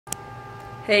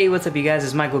Hey, what's up you guys?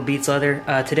 It's Michael with Beats Leather.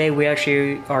 Today we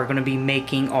actually are going to be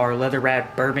making our leather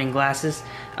wrapped bourbon glasses.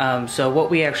 So what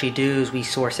we actually do is we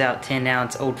source out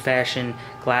 10-ounce old-fashioned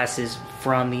glasses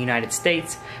from the United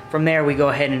States. From there we go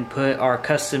ahead and put our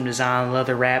custom design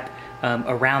leather wrap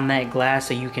around that glass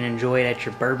so you can enjoy it at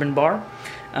your bourbon bar.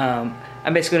 I'm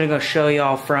basically going to show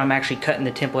y'all from actually cutting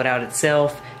the template out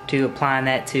itself to applying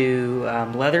that to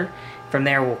leather. From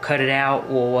there we'll cut it out,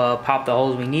 we'll pop the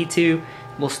holes we need to.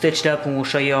 We'll stitch it up and we'll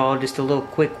show you all just a little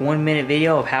quick 1-minute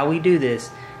video of how we do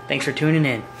this. Thanks for tuning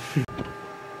in.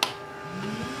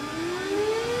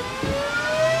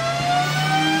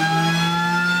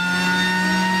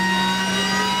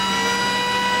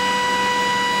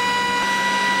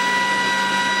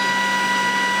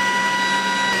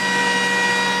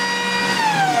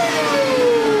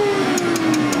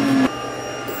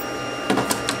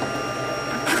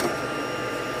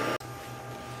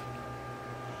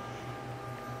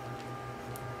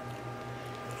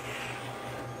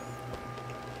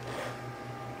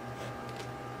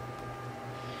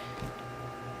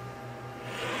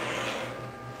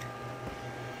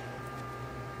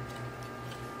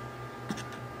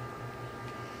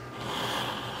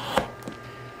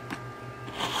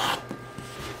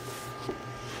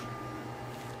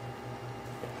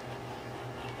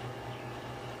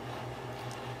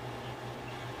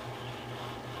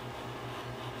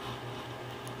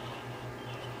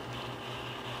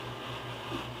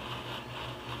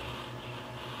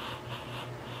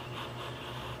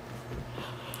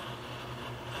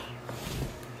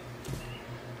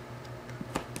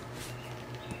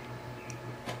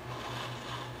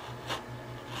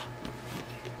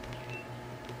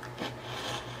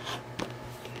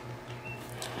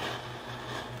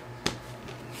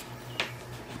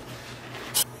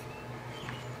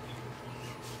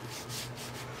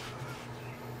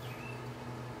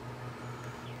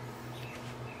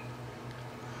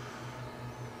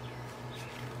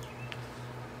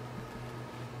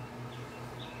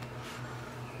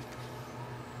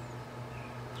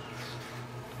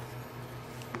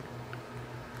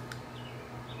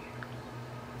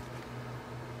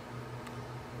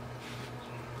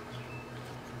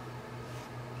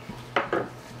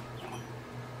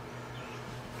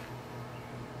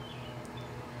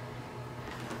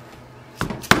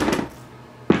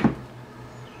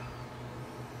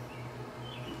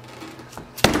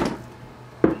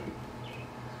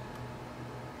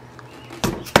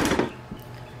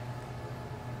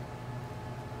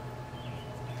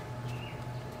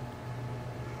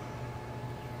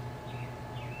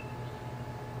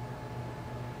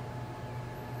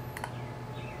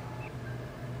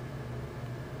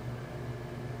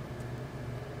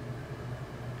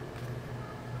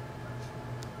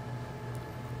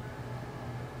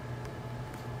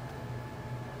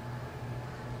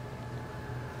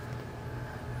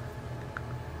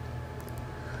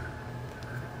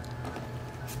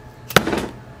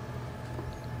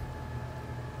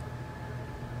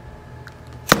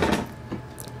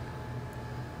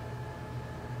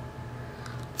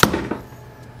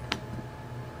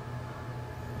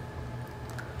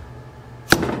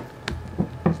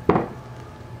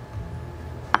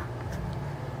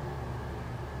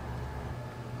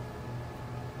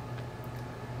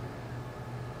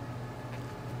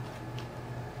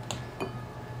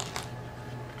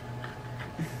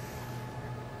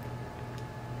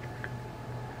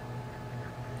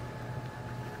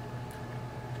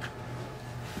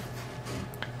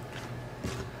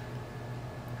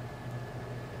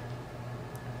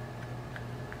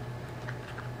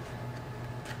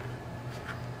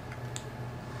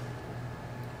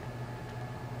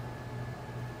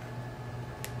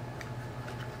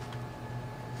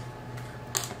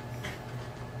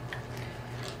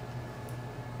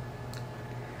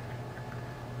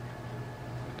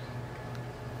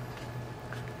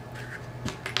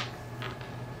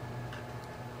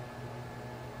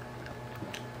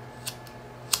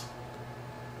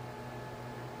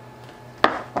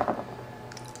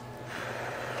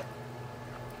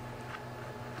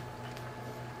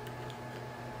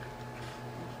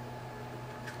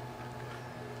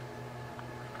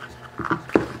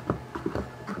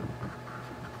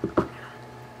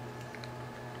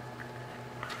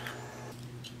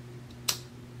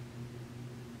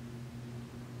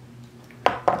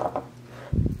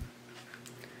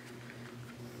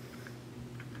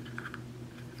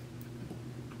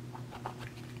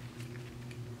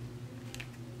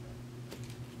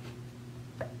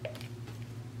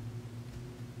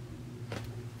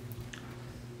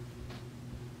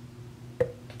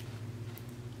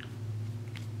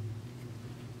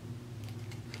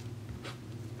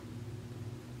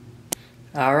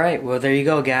 Alright, well there you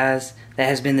go guys. That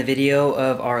has been the video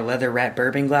of our leather wrap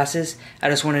bourbon glasses. I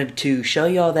just wanted to show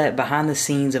y'all that behind the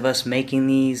scenes of us making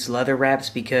these leather wraps,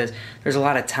 because there's a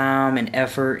lot of time and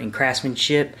effort and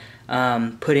craftsmanship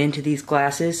put into these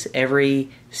glasses.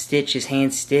 Every stitch is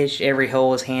hand stitched, every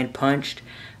hole is hand punched,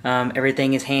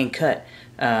 everything is hand cut.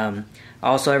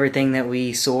 Also, everything that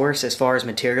we source as far as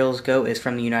materials go is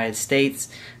from the United States.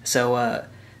 So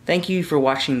thank you for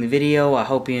watching the video. I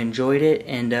hope you enjoyed it,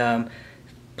 and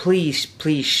please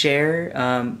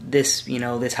share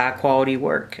this high quality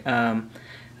work.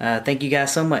 Thank you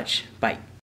guys so much. Bye.